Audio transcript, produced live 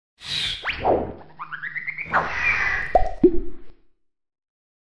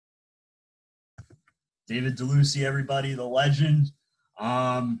David DeLucy, everybody, the legend.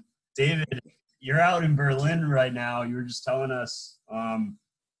 David, you're out in Berlin right now. You were just telling us,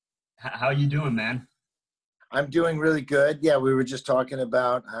 how you doing, man? I'm doing really good. Yeah, we were just talking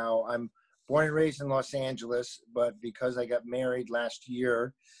about how I'm born and raised in Los Angeles, but because I got married last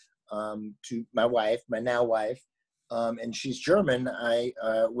year to my wife, my now wife, and she's German,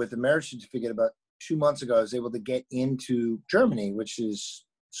 with the marriage certificate about 2 months ago, I was able to get into Germany, which is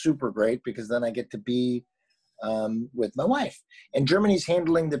super great because then I get to be with my wife. And Germany's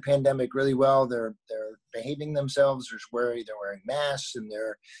handling the pandemic really well. They're behaving themselves. They're wearing masks, and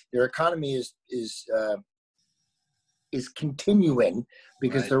their economy is continuing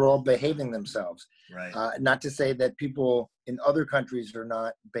because Right. they're all behaving themselves. Right. Not to say that people in other countries are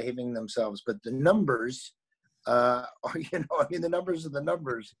not behaving themselves, but the numbers are, the numbers are the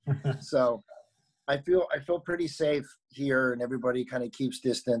numbers. So I feel pretty safe here, and everybody kind of keeps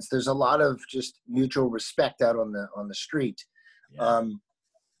distance. There's a lot of just mutual respect out on the street. Yeah.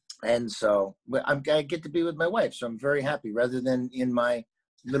 And so I get to be with my wife, so I'm very happy rather than in my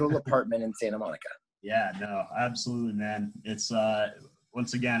little apartment in Santa Monica. Yeah, no, absolutely, man. It's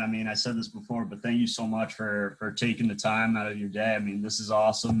once again, I mean, I said this before, but thank you so much for taking the time out of your day. I mean, this is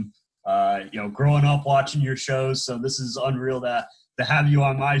awesome. Growing up watching your shows, so this is unreal to have you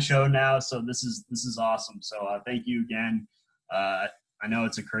on my show now. So this is awesome. So thank you again. I know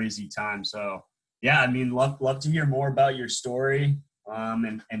it's a crazy time. So yeah, I mean, love to hear more about your story,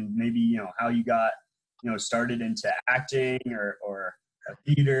 and maybe how you got started into acting or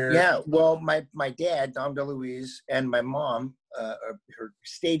theater. Yeah, well, my dad, Dom DeLuise, and my mom, her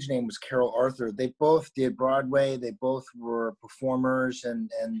stage name was Carol Arthur. They both did Broadway. They both were performers,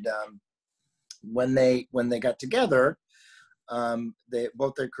 and when they got together,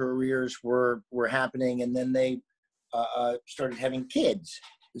 both their careers were happening, and then they started having kids.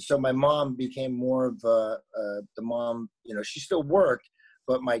 So my mom became more of the mom. She still worked,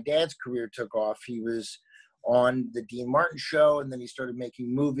 but my dad's career took off. He was on the Dean Martin show, and then he started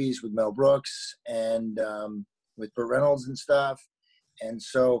making movies with Mel Brooks and with Burt Reynolds and stuff. And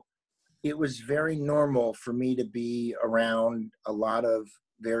so it was very normal for me to be around a lot of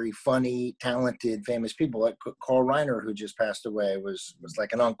very funny, talented, famous people. Like Carl Reiner, who just passed away, was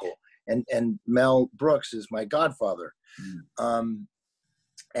like an uncle, and Mel Brooks is my godfather.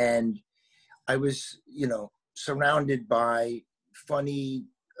 And I was surrounded by funny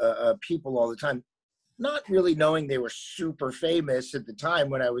people all the time, not really knowing they were super famous at the time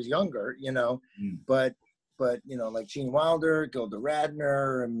when I was younger, but like Gene Wilder, Gilda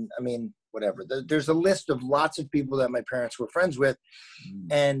Radner, and I mean, whatever. There's a list of lots of people that my parents were friends with,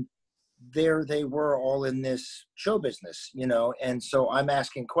 and there they were all in this show business, and so I'm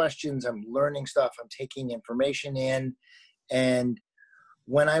asking questions, I'm learning stuff, I'm taking information in. And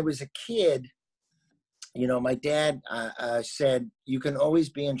when I was a kid, my dad said, you can always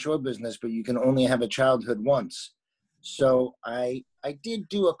be in show business, but you can only have a childhood once. So I did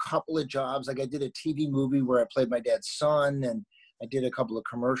do a couple of jobs. Like I did a TV movie where I played my dad's son, and I did a couple of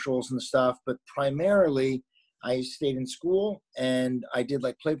commercials and stuff, but primarily I stayed in school and I did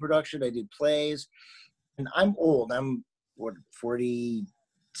like play production. I did plays, and I'm old. I'm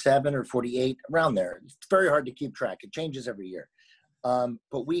 47 or 48, around there. It's very hard to keep track. It changes every year.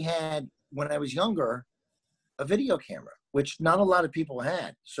 But we had, when I was younger, a video camera, which not a lot of people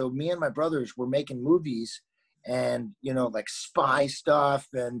had. So me and my brothers were making movies and, like spy stuff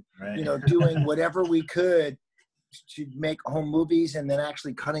and, Right. Doing whatever we could to make home movies, and then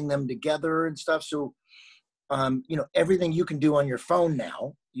actually cutting them together and stuff. So, everything you can do on your phone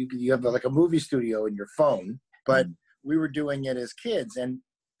now, you have like a movie studio in your phone, but we were doing it as kids and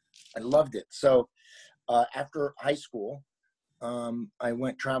I loved it. So after high school, I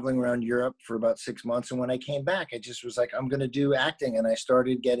went traveling around Europe for about 6 months. And when I came back, I just was like, I'm going to do acting. And I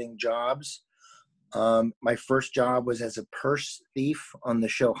started getting jobs. My first job was as a purse thief on the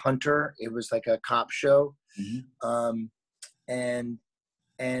show Hunter. It was like a cop show. And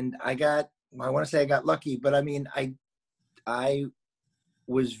I want to say I got lucky, but I mean, I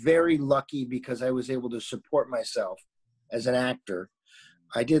was very lucky because I was able to support myself as an actor.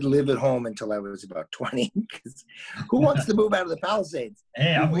 I did live at home until I was about 20. Who wants to move out of the Palisades?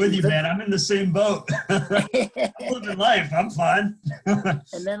 Hey, I'm with you, man. I'm in the same boat. I'm living life. I'm fine.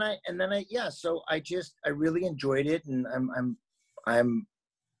 So I really enjoyed it, and I'm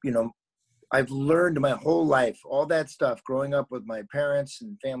I've learned my whole life, all that stuff, growing up with my parents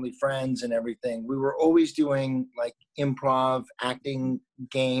and family friends and everything. We were always doing like improv, acting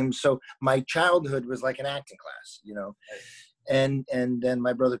games. So my childhood was like an acting class, And then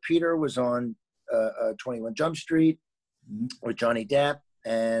my brother Peter was on 21 Jump Street with Johnny Depp.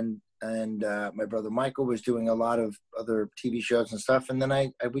 And and my brother Michael was doing a lot of other TV shows and stuff. And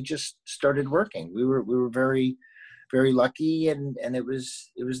then we just started working. We were very, very lucky, and it was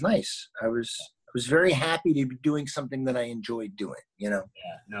nice. I was very happy to be doing something that I enjoyed doing, you know?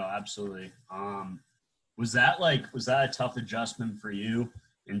 Yeah, no, absolutely. Was that a tough adjustment for you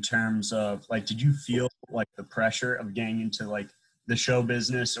in terms of like, did you feel like the pressure of getting into like the show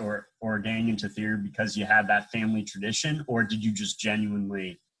business or getting into theater because you had that family tradition, or did you just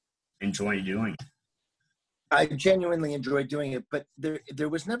genuinely enjoy doing it? I genuinely enjoyed doing it, but there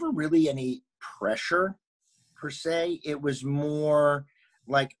was never really any pressure per se. It was more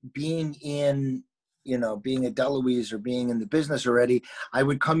like being in, you know, being at DeLuise or being in the business already. I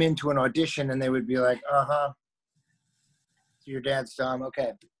would come into an audition and they would be like, so your dad's Tom,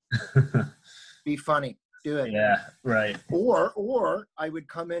 okay. Be funny, do it. Yeah, right. Or I would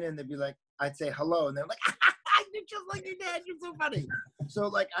come in and they'd be like, I'd say hello, and they're like, you're just like your dad, you're so funny. So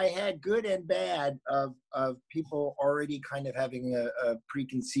like I had good and bad of people already kind of having a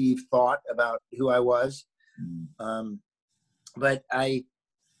preconceived thought about who I was. But I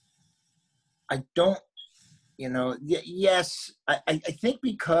don't, you know, yes, I think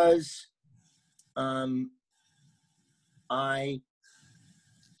because I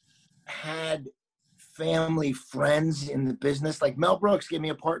had family friends in the business. Like Mel Brooks gave me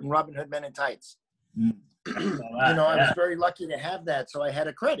a part in Robin Hood Men in Tights. You know, I was very lucky to have that. So I had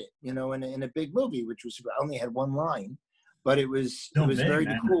a credit, you know, in a big movie, which was, I only had one line, but it was Still big, very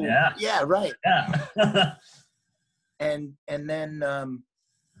man. cool. Yeah, right. Yeah. and then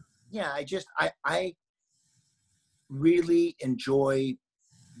I really enjoy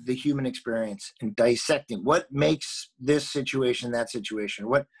the human experience and dissecting what makes this situation, that situation,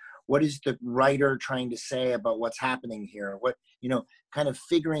 what is the writer trying to say about what's happening here, what, you know, kind of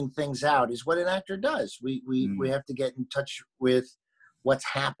figuring things out is what an actor does. We have to get in touch with what's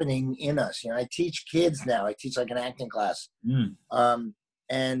happening in us. You know, I teach kids now. I teach like an acting class.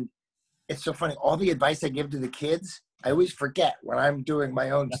 And it's so funny. All the advice I give to the kids, I always forget when I'm doing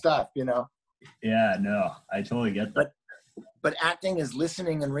my own stuff, you know? Yeah, no, I totally get that. But acting is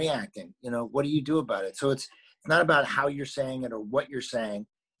listening and reacting. You know, what do you do about it? So it's not about how you're saying it or what you're saying.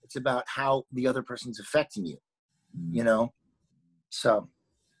 It's about how the other person's affecting you, you know? So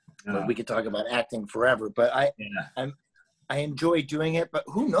we could talk about acting forever, but I enjoy doing it, but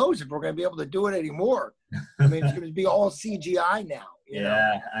who knows if we're going to be able to do it anymore. I mean, it's going to be all CGI now. You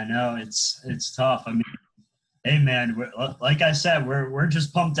know? I know it's tough. I mean, hey man, like I said, we're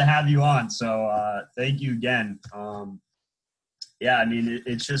just pumped to have you on. So thank you again. I mean,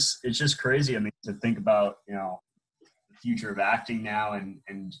 it's just crazy. I mean, to think about, you know, the future of acting now and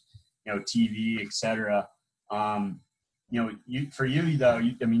you know, TV, etc. You know, for you though,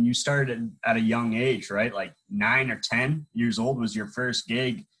 I mean, you started at a young age, right? Like 9 or 10 years old was your first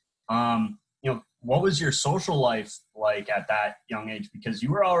gig. You know, what was your social life like at that young age? Because you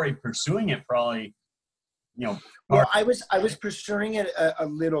were already pursuing it, probably. You know, well, I was pursuing it a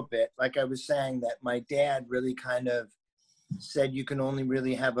little bit. Like I was saying, that my dad really kind of said you can only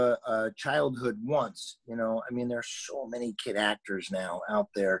really have a childhood once. You know, I mean, there's so many kid actors now out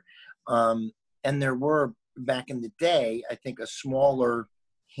there, and there were back in the day, I think, a smaller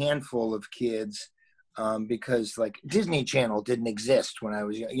handful of kids, because like Disney Channel didn't exist when I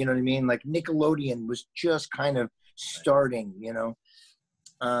was young. You know what I mean? Like Nickelodeon was just kind of starting. You know,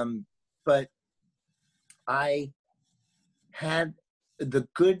 but I had the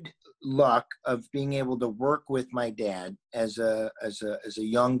good luck of being able to work with my dad as a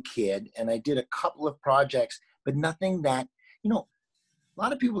young kid, and I did a couple of projects, but nothing that, you know, a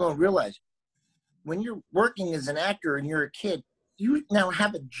lot of people don't realize when you're working as an actor and you're a kid, you now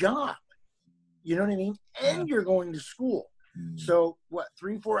have a job. You know what I mean? And you're going to school. So what,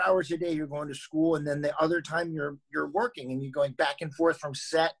 3-4 hours a day you're going to school, and then the other time you're working and you're going back and forth from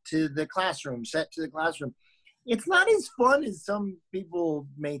set to the classroom. It's not as fun as some people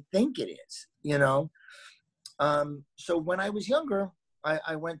may think it is, you know? So when I was younger,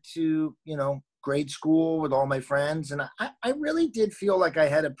 I went to, you know, grade school with all my friends, and I really did feel like I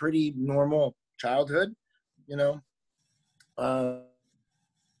had a pretty normal childhood, you know?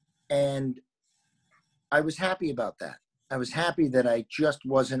 And I was happy about that. I was happy that I just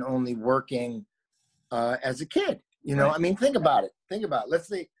wasn't only working as a kid. You know, I mean, think about it. Let's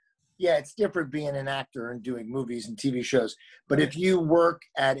say, yeah, it's different being an actor and doing movies and TV shows. But if you work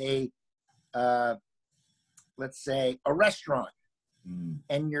at a, let's say, a restaurant,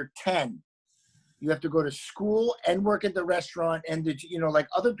 and you're 10, you have to go to school and work at the restaurant. And, you know, like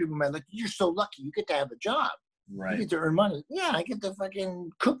other people might like, you're so lucky. You get to have a job. Right. You get to earn money. Yeah, I get to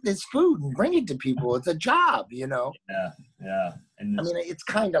fucking cook this food and bring it to people. It's a job, you know? Yeah. And I mean, it's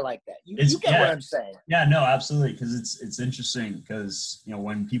kind of like that. You get yeah, what I'm saying. Yeah, no, absolutely. Because it's interesting because, you know,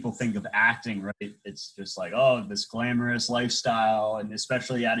 when people think of acting, right, it's just like, oh, this glamorous lifestyle. And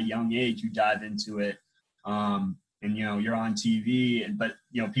especially at a young age, you dive into it. And, you know, you're on TV. But,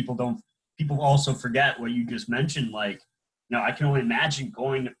 you know, people also forget what you just mentioned. Like, you know, I can only imagine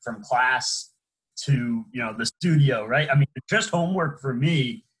going from class to, you know, the studio, right? I mean, just homework for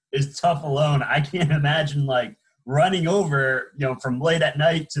me is tough alone. I can't imagine like running over, you know, from late at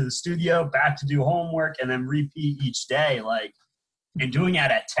night to the studio, back to do homework, and then repeat each day. Like, and doing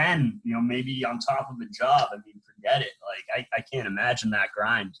that at 10, you know, maybe on top of a job. I mean, forget it. Like, I can't imagine that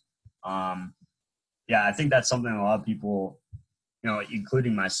grind. Yeah, I think that's something a lot of people, you know,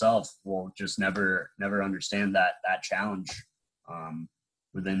 including myself, will just never understand that challenge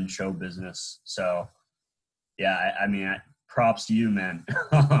within show business. So, yeah, I mean, props to you, man,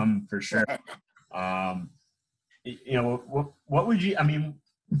 for sure. You know, what would you, I mean,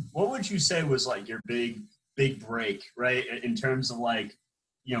 what would you say was like your big break, right? In terms of like,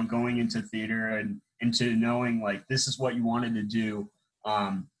 you know, going into theater and into knowing like this is what you wanted to do,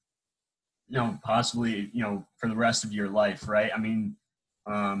 you know, possibly, you know, for the rest of your life, right? I mean,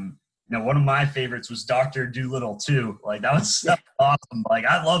 you know, one of my favorites was Dr. Dolittle too. Like that was so awesome. Like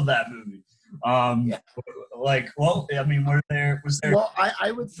I love that movie. Yeah. Like, well, I mean, was there? Well,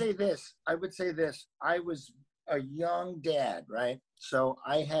 I would say this. I was a young dad, right? So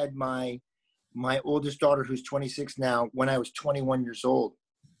I had my oldest daughter, who's 26 now, when I was 21 years old.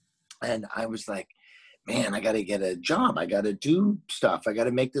 And I was like, man, I got to get a job. I got to do stuff. I got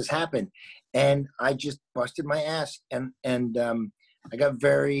to make this happen. And I just busted my ass. And I got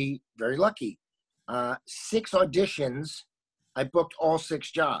very, very lucky. 6 auditions. I booked all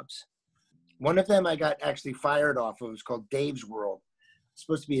 6 jobs. One of them I got actually fired off of. It was called Dave's World. It's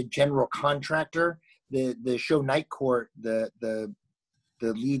supposed to be a general contractor. The show Night Court, the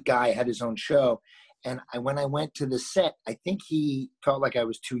lead guy had his own show. And when I went to the set, I think he felt like I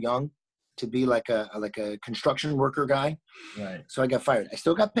was too young to be like a construction worker guy. Right. So I got fired. I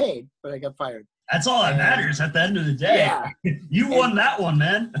still got paid, but I got fired. That's all that matters at the end of the day. Yeah. You won that one,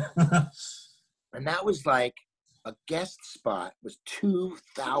 man. And that was like, a guest spot was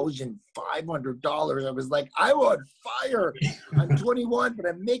 $2,500. I was like, I'm on fire. I'm 21, but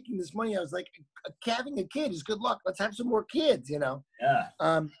I'm making this money. I was like, having a kid is good luck. Let's have some more kids, you know? Yeah.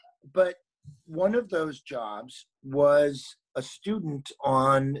 But one of those jobs was a student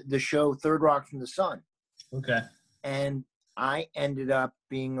on the show Third Rock from the Sun. Okay. And I ended up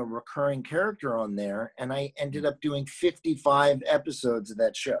being a recurring character on there, and I ended up doing 55 episodes of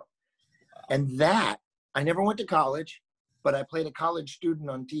that show. Wow. And that, I never went to college, but I played a college student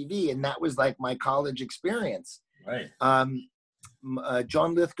on TV, and that was like my college experience. Right.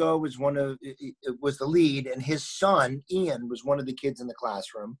 John Lithgow was was the lead, and his son Ian was one of the kids in the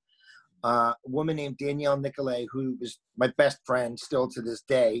classroom. A woman named Danielle Nicolay, who is my best friend still to this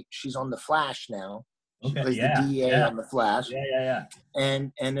day. She's on The Flash now. She plays the DEA on The Flash. Yeah.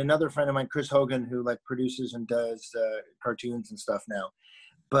 And another friend of mine, Chris Hogan, who like produces and does cartoons and stuff now.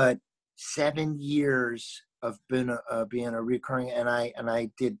 But 7 years of being a recurring, and I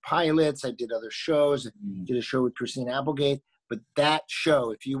did pilots, I did other shows, did a show with Christina Applegate. But that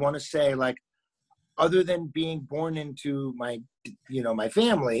show, if you want to say like, other than being born into my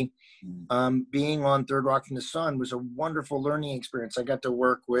family, being on Third Rock from the Sun was a wonderful learning experience. I got to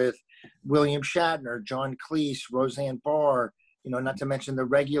work with William Shatner, John Cleese, Roseanne Barr, you know, not to mention the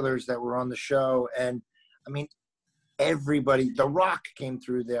regulars that were on the show. And I mean, everybody, The Rock came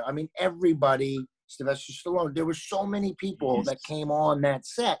through there. I mean, everybody, Sylvester Stallone, there were so many people that came on that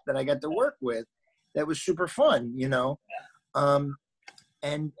set that I got to work with. That was super fun, you know? And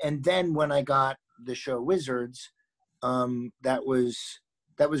then when I got the show Wizards, that was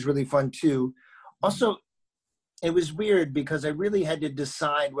really fun too. Also, it was weird because I really had to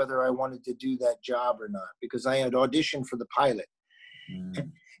decide whether I wanted to do that job or not, because I had auditioned for the pilot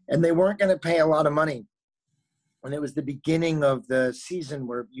and they weren't going to pay a lot of money. And it was the beginning of the season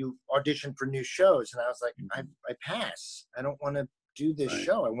where you audition for new shows. And I was like, I pass. I don't want to do this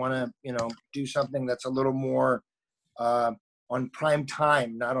show. I want to, you know, do something that's a little more on prime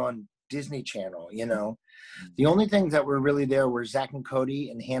time, not on Disney Channel, you know. The only things that were really there were Zach and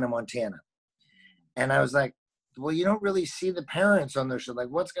Cody and Hannah Montana. And I was like, well, you don't really see the parents on their show. Like,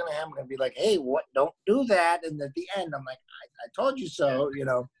 what's going to happen? I'm going to be like, hey, what? Don't do that. And at the end, I'm like, I told you so, you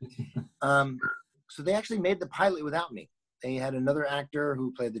know. So they actually made the pilot without me. They had another actor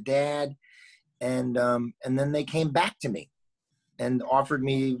who played the dad. And then they came back to me and offered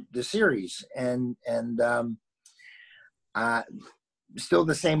me the series. And still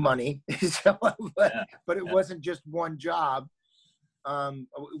the same money. So, Yeah. but it wasn't just one job.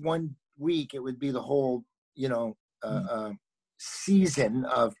 1 week, it would be the whole, you know, season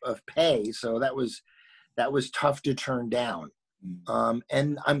of pay. So that was tough to turn down.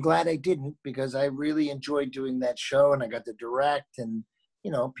 And I'm glad I didn't, because I really enjoyed doing that show, and I got to direct, and,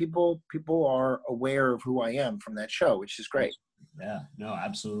 you know, people are aware of who I am from that show, which is great. Yeah, no,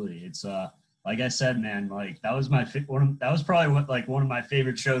 absolutely. It's like I said, man, like that was that was probably one of my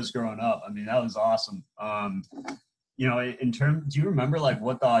favorite shows growing up. I mean, that was awesome. You know, do you remember like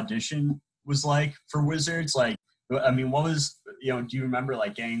what the audition was like for Wizards? Like, I mean, what was, you know, do you remember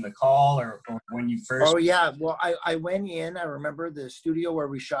like getting the call or when you first? Oh yeah. Well, I went in, I remember the studio where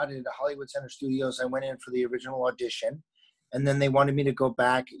we shot it at the Hollywood Center Studios. I went in for the original audition, and then they wanted me to go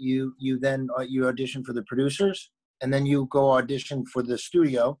back. You audition for the producers, and then you go audition for the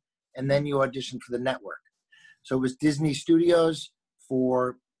studio, and then you audition for the network. So it was Disney Studios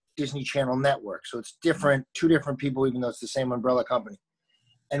for Disney Channel Network. So it's different, 2 different people, even though it's the same umbrella company.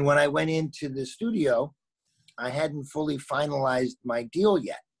 And when I went into the studio, I hadn't fully finalized my deal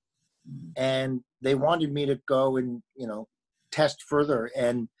yet. And they wanted me to go and, you know, test further.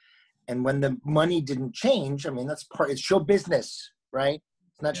 And when the money didn't change, I mean, it's show business, right?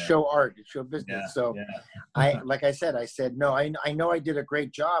 It's not show art, it's show business. Yeah, so like I said, no, I know I did a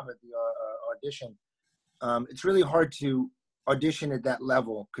great job at the audition. It's really hard to audition at that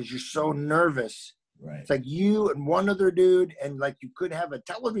level because you're so nervous. Right. It's like you and one other dude, and like you could have a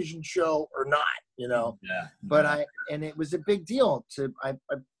television show or not, you know. Yeah. But and it was a big deal I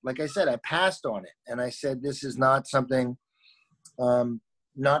like I said, I passed on it, and I said, this is not something,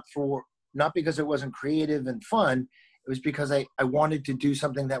 not because it wasn't creative and fun. It was because I wanted to do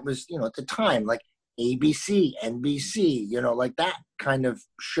something that was, you know, at the time, like ABC, NBC, you know, like that kind of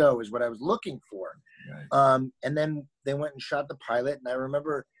show is what I was looking for. Right. And then they went and shot the pilot, and I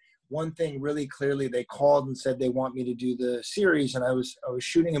remember one thing really clearly. They called and said they want me to do the series, and I was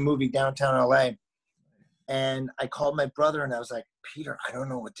shooting a movie downtown LA, and I called my brother, and I was like, Peter, I don't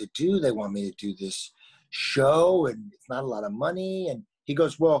know what to do. They want me to do this show, and it's not a lot of money. And he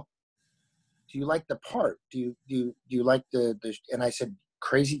goes, well, do you like the part? Do you like the and I said,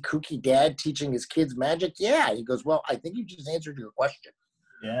 crazy kooky dad teaching his kids magic? Yeah. He goes, well, I think you just answered your question.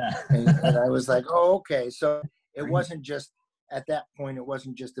 Yeah. and I was like, oh, okay. So it wasn't just, at that point, it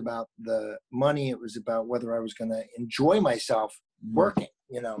wasn't just about the money. It was about whether I was going to enjoy myself working,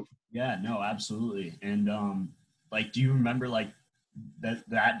 you know? Yeah, no, absolutely. And like, do you remember like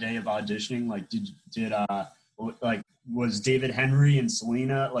that day of auditioning? Like, did like, was David Henry and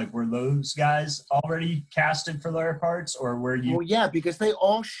Selena, like, were those guys already casted for their parts, or were you? Well, yeah, because they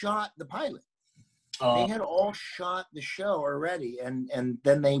all shot the pilot. They had all shot the show already, and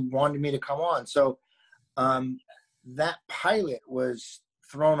then they wanted me to come on. So that pilot was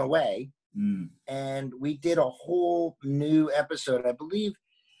thrown away, and we did a whole new episode. I believe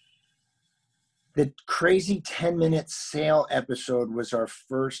the Crazy 10-Minute Sale episode was our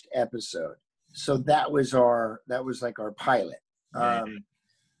first episode. So that was like our pilot. And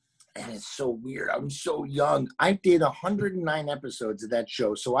it's so weird. I'm so young. I did 109 episodes of that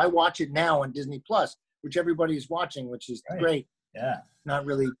show. So I watch it now on Disney Plus, which everybody's watching, which is great. Yeah. Not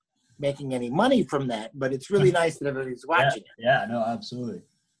really making any money from that, but it's really nice that everybody's watching it. Yeah, no, absolutely.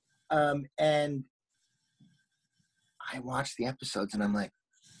 And I watched the episodes, and I'm like,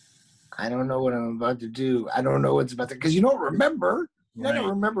 I don't know what I'm about to do. I don't know what's about to, because you don't remember. I don't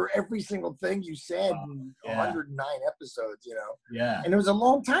remember every single thing you said in 109 episodes, you know? Yeah. And it was a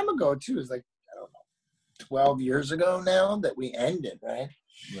long time ago, too. It was like, I don't know, 12 years ago now that we ended, right?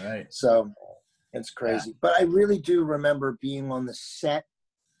 Right. So it's crazy. Yeah. But I really do remember being on the set.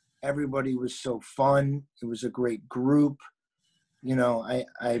 Everybody was so fun. It was a great group. You know,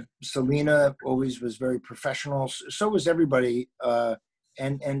 Selena always was very professional. So was everybody.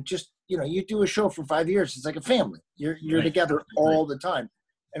 And just, you know, you do a show for 5 years. It's like a family. You're together all the time.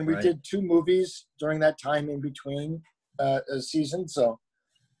 And we did 2 movies during that time in between a season. So.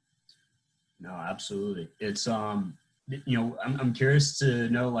 No, absolutely. It's, you know, I'm curious to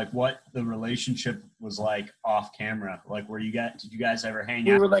know, like, what the relationship was like off camera. Like, did you guys ever hang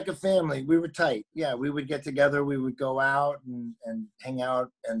out? We were like a family. We were tight. Yeah, we would get together. We would go out and hang out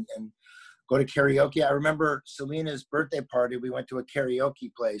and go to karaoke. I remember Selena's birthday party. We went to a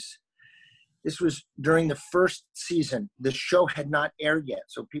karaoke place. This was during the first season. The show had not aired yet,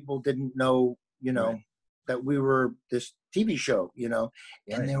 so people didn't know, you know, that we were this TV show, you know.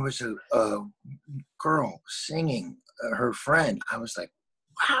 And there was a girl singing, her friend. I was like,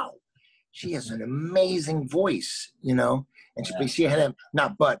 wow, she has an amazing voice, you know. And she had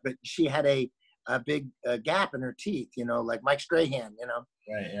she had a a big gap in her teeth, you know, like Mike Strahan, you know.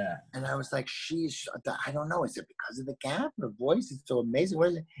 Right. Yeah. And I was like, I don't know, is it because of the gap? Her voice is so amazing. What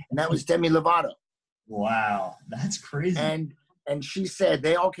is it? And that was Demi Lovato. Wow, that's crazy. And she said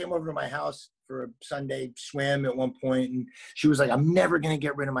they all came over to my house for a Sunday swim at one point, and she was like, I'm never going to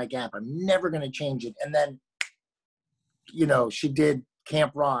get rid of my gap. I'm never going to change it. And then, you know, she did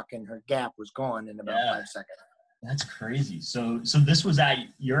Camp Rock, and her gap was gone in about 5 seconds. That's crazy. So this was at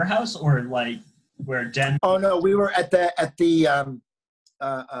your house, or like where Demi? Oh no, we were at the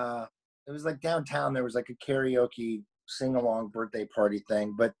it was like downtown. There was like a karaoke sing-along birthday party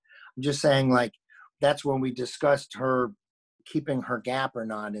thing. But I'm just saying, like, that's when we discussed her keeping her gap or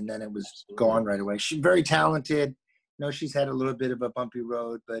not, and then it was gone right away. She's very talented. You know, she's had a little bit of a bumpy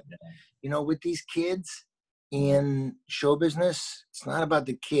road, but you know, with these kids in show business, it's not about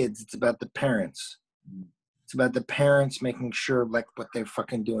the kids, it's about the parents. It's about the parents making sure, like, what they're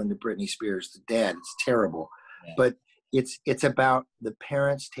fucking doing to Britney Spears, the dad. It's terrible. But it's about the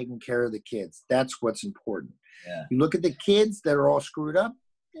parents taking care of the kids. That's what's important. You look at the kids that are all screwed up,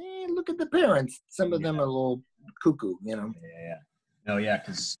 look at the parents. Some of them are a little cuckoo, you know. No,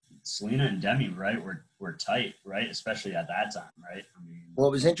 because Selena and Demi, right, were tight, right, especially at that time, right? I mean, well,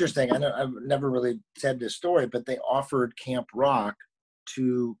 it was interesting. I've never really said this story, but they offered Camp Rock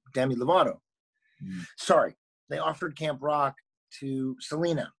to Demi Lovato. Sorry, they offered Camp Rock to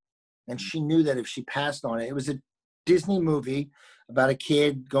Selena, and she knew that if she passed on it, it was a Disney movie about a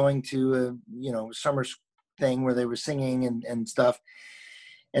kid going to a, you know, summer thing where they were singing and stuff.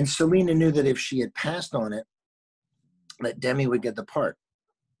 And Selena knew that if she had passed on it, that Demi would get the part.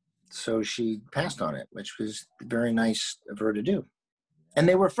 So she passed on it, which was very nice of her to do. And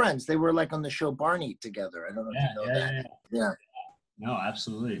they were friends. They were like on the show Barney together. I don't know if you know that. Yeah. No,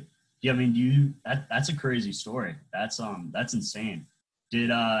 absolutely. Yeah, I mean, that's a crazy story. That's insane.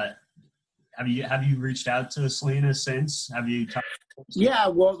 Have you reached out to Selena since? Have you talked? Yeah,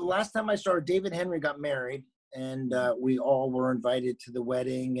 well, the last time I saw her, David Henry got married, and we all were invited to the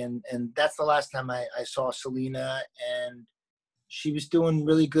wedding, and that's the last time I saw Selena, and she was doing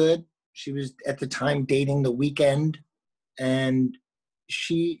really good. She was at the time dating The Weeknd, and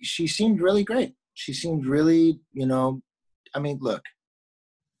she seemed really great. She seemed really, you know, I mean, look,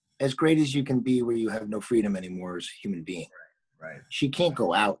 as great as you can be where you have no freedom anymore as a human being. Right. She can't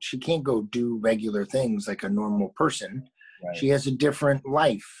go out. She can't go do regular things like a normal person. Right. She has a different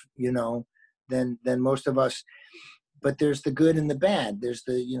life, you know, than most of us. But there's the good and the bad. There's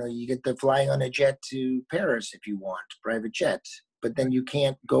the, you know, you get the flying on a jet to Paris if you want, private jet, but then you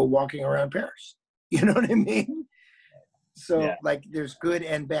can't go walking around Paris. You know what I mean? So like there's good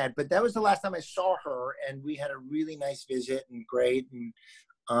and bad. But that was the last time I saw her, and we had a really nice visit and great. And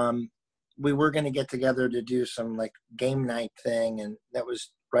we were going to get together to do some like game night thing. And that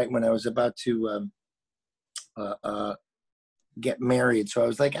was right when I was about to get married. So I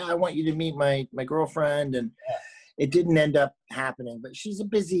was like, I want you to meet my girlfriend. And it didn't end up happening, but she's a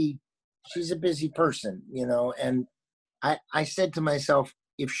busy person, you know? And I said to myself,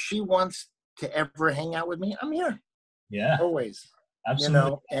 if she wants to ever hang out with me, I'm here. Yeah. Always. Absolutely. You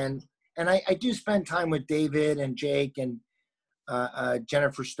know, and I do spend time with David and Jake and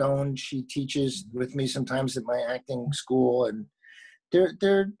Jennifer Stone. She teaches with me sometimes at my acting school, and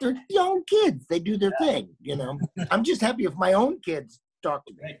they're young kids. They do their thing, you know. I'm just happy if my own kids talk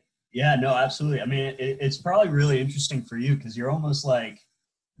to me. Right. Yeah, no, absolutely. I mean, it's probably really interesting for you because you're almost like,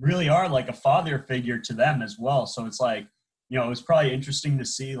 really are like a father figure to them as well. So it's like, you know, it's probably interesting to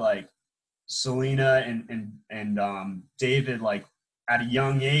see like Selena and David like at a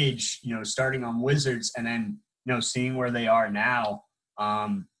young age, you know, starting on Wizards and then, you know, seeing where they are now.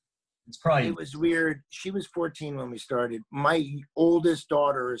 It's probably, it was weird. She was 14 when we started. My oldest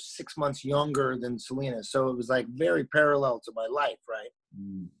daughter is 6 months younger than Selena, so it was like very parallel to my life, right?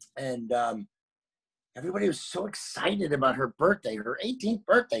 And everybody was so excited about her birthday, her 18th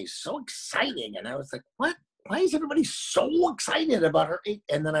birthday, so exciting. And I was like, what? Why is everybody so excited about her?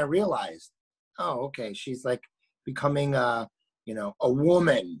 And then I realized, oh, okay, she's like becoming you know, a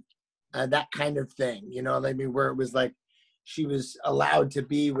woman, that kind of thing, you know, I mean, where it was like she was allowed to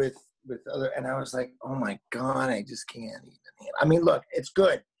be with other, and I was like, oh my God, I just can't even. I mean, look, it's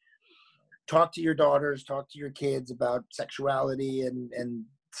good. Talk to your daughters, talk to your kids about sexuality and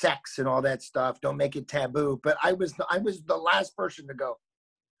sex and all that stuff. Don't make it taboo. But I was the last person to go,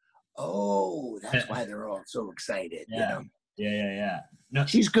 oh, that's why they're all so excited. You know? Yeah. No,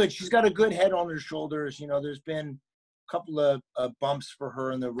 she's good. She's got a good head on her shoulders. You know, there's been a couple of bumps for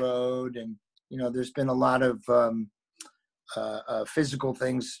her in the road, and you know, there's been a lot of physical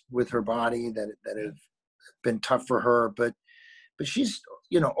things with her body that have been tough for her. But she's,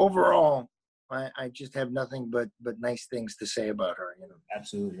 you know, overall, I just have nothing but nice things to say about her, you know.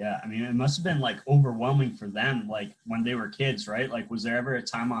 Absolutely, yeah. I mean, it must have been like overwhelming for them, like when they were kids, right? Like, was there ever a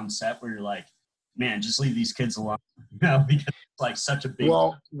time on set where you're like, man, just leave these kids alone, you know, because it's like such a big.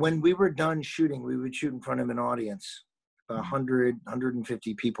 Well, when we were done shooting, we would shoot in front of an audience,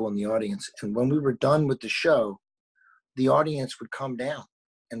 150 people in the audience. And when we were done with the show, the audience would come down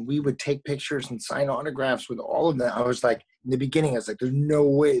and we would take pictures and sign autographs with all of them. I was like, in the beginning, I was like, there's no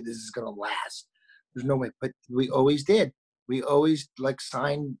way this is going to last. There's no way. But we always did. We always like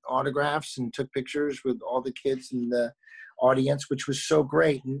signed autographs and took pictures with all the kids in the audience, which was so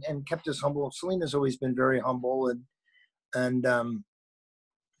great and kept us humble. Selena's always been very humble. What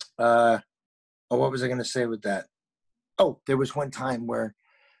was I going to say with that? Oh, there was one time where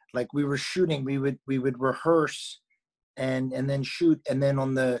like we were shooting, we would rehearse and then shoot. And then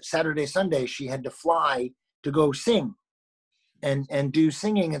on the Saturday, Sunday, she had to fly to go sing and do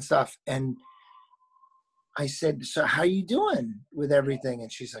singing and stuff. And I said, so how you doing with everything?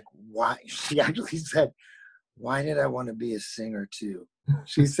 And she's like, why? She actually said, why did I want to be a singer too?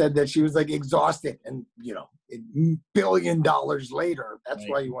 She said that she was like exhausted and, you know, $1 billion later, that's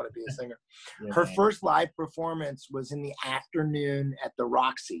why you want to be a singer. Yeah. Her first live performance was in the afternoon at the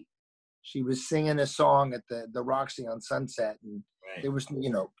Roxy. She was singing a song at the Roxy on Sunset, and there was, you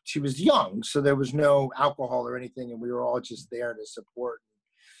know, she was young, so there was no alcohol or anything, and we were all just there to support.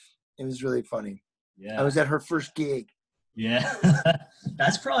 It was really funny. Yeah, I was at her first gig. Yeah,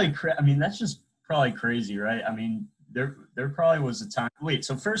 that's probably. I mean, that's just probably crazy, right? I mean, there probably was a time. Wait,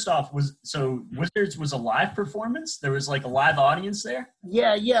 so first off, Wizards was a live performance? There was like a live audience there?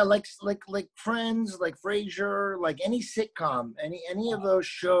 Yeah, like Friends, like Frasier, like any sitcom, any of those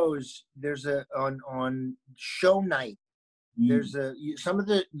shows. There's on show night. There's some of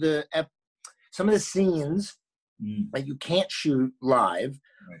the scenes that you can't shoot live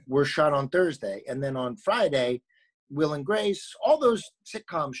were shot on Thursday, and then on Friday, Will and Grace, all those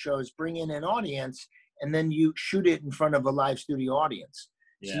sitcom shows bring in an audience. And then you shoot it in front of a live studio audience.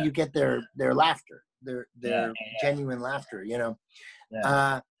 Yeah. So you get their laughter, their genuine laughter, you know.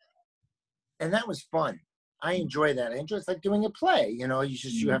 Yeah. And that was fun. I enjoy that. I enjoy it's like doing a play, you know,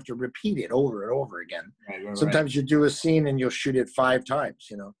 you have to repeat it over and over again. Right. Sometimes you do a scene and you'll shoot it 5 times,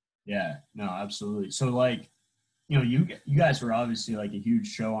 you know. Yeah, no, absolutely. So like, you know, you guys were obviously like a huge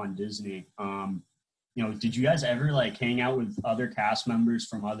show on Disney. You know, did you guys ever like hang out with other cast members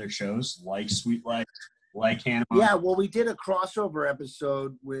from other shows like Sweet Life, like Hannah Montana? Yeah, well, we did a crossover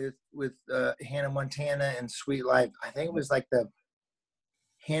episode with Hannah Montana and Sweet Life. I think it was like the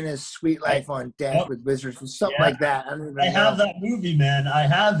Hannah's Sweet Life on Deck with Wizards or something like that. I have that movie, man. I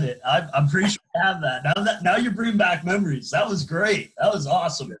have it. I'm pretty sure I have that. Now you bring back memories. That was great. That was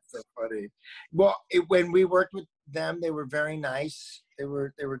awesome. That's so funny. Well, when we worked with them, they were very nice. They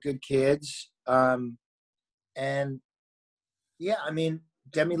were good kids. And yeah, I mean,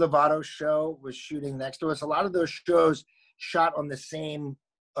 Demi Lovato's show was shooting next to us. A lot of those shows shot on the same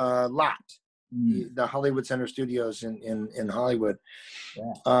lot, the Hollywood Center Studios in Hollywood.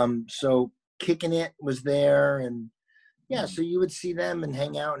 Yeah. So Kicking It was there, and yeah, so you would see them and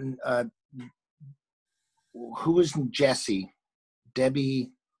hang out. And who was Jessie?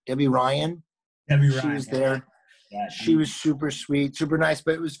 Debbie Ryan. She was there. Yeah, she was super sweet, super nice,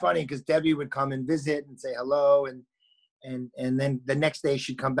 but it was funny because Debbie would come and visit and say hello, and then the next day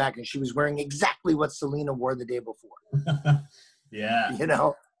she'd come back and she was wearing exactly what Selena wore the day before. Yeah, you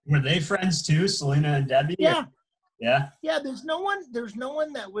know, were they friends too, Selena and Debbie? Yeah, yeah. There's no one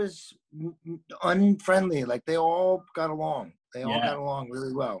that was unfriendly. Like they all got along. They all got along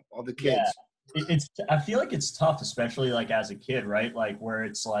really well. All the kids. Yeah. I feel like it's tough, especially like as a kid, right? Like where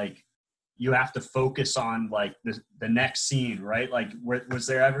it's like, you have to focus on like the next scene, right? Like, was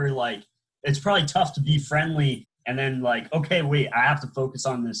there ever like, it's probably tough to be friendly and then like, okay, wait, I have to focus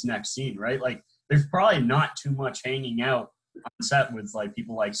on this next scene, right? Like, there's probably not too much hanging out on set with like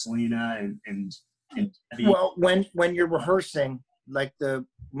people like Selena and well, when you're rehearsing, like the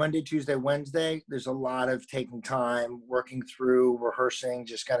Monday, Tuesday, Wednesday, there's a lot of taking time, working through, rehearsing,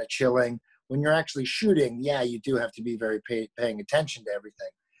 just kind of chilling. When you're actually shooting, yeah, you do have to be very paying attention to everything.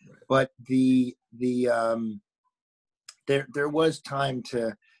 But there was time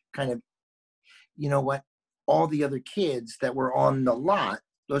to kind of, you know what, all the other kids that were on the lot,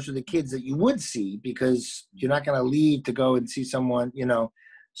 those are the kids that you would see because you're not going to leave to go and see someone, you know.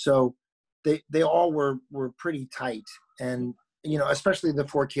 So they all were pretty tight, and you know, especially the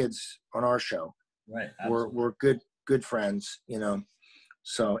 4 kids on our show, were good friends, you know.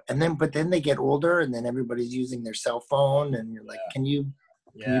 So but then they get older, and then everybody's using their cell phone, and you're like, can you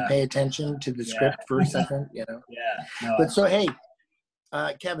pay attention to the script for a second, you know? Yeah. No, but so, hey,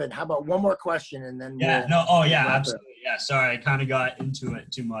 Kevin, how about one more question and then Yeah, we'll no, oh yeah, wrap it up. absolutely. Yeah, sorry, I kind of got into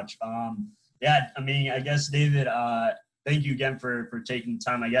it too much. Yeah, I mean, I guess David, thank you again for taking the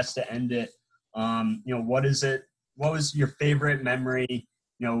time. I guess to end it, you know, what is it? What was your favorite memory?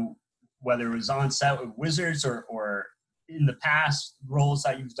 You know, whether it was on set with Wizards or in the past roles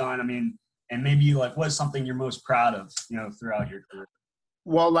that you've done. I mean, and maybe like what's something you're most proud of, you know, throughout your career.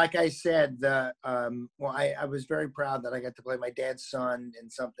 Well, like I said, I was very proud that I got to play my dad's son in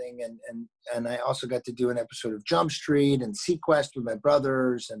something, and I also got to do an episode of Jump Street and Sequest with my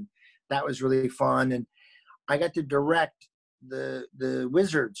brothers, and that was really fun. And I got to direct the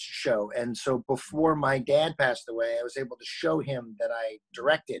Wizards show, and so before my dad passed away, I was able to show him that I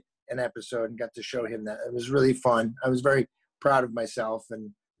directed an episode and got to show him that. It was really fun. I was very proud of myself,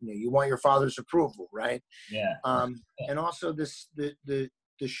 and you know, you want your father's approval, right? Yeah. And also the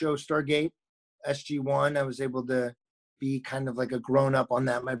show Stargate SG-1, I was able to be kind of like a grown up on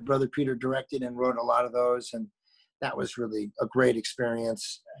that. My brother Peter directed and wrote a lot of those, and that was really a great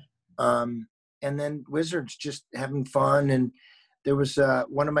experience. And then Wizards, just having fun. And there was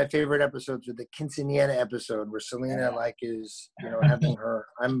one of my favorite episodes with the Quinceañera episode where Selena like is, you know, having her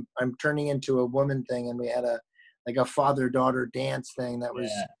I'm turning into a woman thing, and we had a father-daughter dance thing that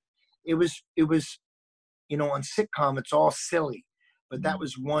was it was, you know, on sitcom it's all silly, but that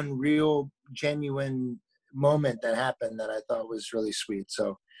was one real genuine moment that happened that I thought was really sweet.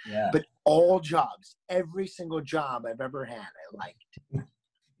 So but all jobs, every single job I've ever had, I liked.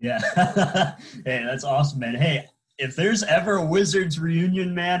 Yeah. Hey, that's awesome, man. Hey, if there's ever a Wizards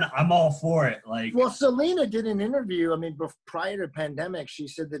reunion, man, I'm all for it. Like, well, Selena did an interview. I mean, prior to pandemic, she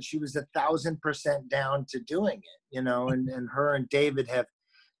said that she was 1,000% down to doing it, you know, and her and David have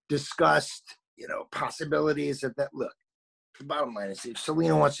discussed, you know, possibilities of that. Look, the bottom line is if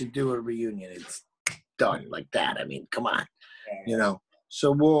Selena wants to do a reunion, it's done like that. I mean, come on, you know,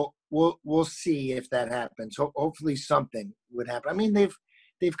 so we'll see if that happens. Hopefully something would happen. I mean,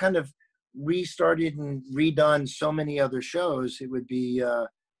 they've kind of restarted and redone so many other shows. It wouldn't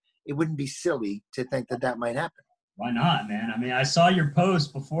be silly to think that might happen. Why not, man? I mean, I saw your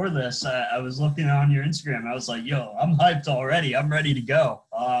post before this. I was looking on your Instagram. I was like, yo, I'm hyped already. I'm ready to go.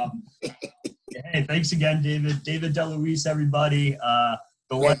 Hey, thanks again, David. David DeLuise, everybody.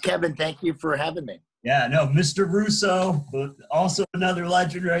 Kevin, thank you for having me. Yeah, no, Mr. Russo, but also another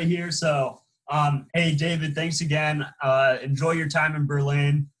legend right here. So, hey, David, thanks again. Enjoy your time in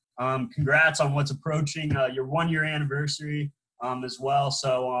Berlin. Congrats on what's approaching your 1-year anniversary as well.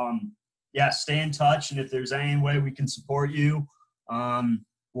 So, yeah, stay in touch. And if there's any way we can support you,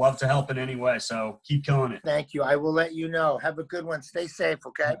 love to help in any way. So keep killing it. Thank you. I will let you know. Have a good one. Stay safe,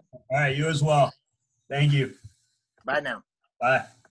 okay? All right, you as well. Thank you. Bye now. Bye.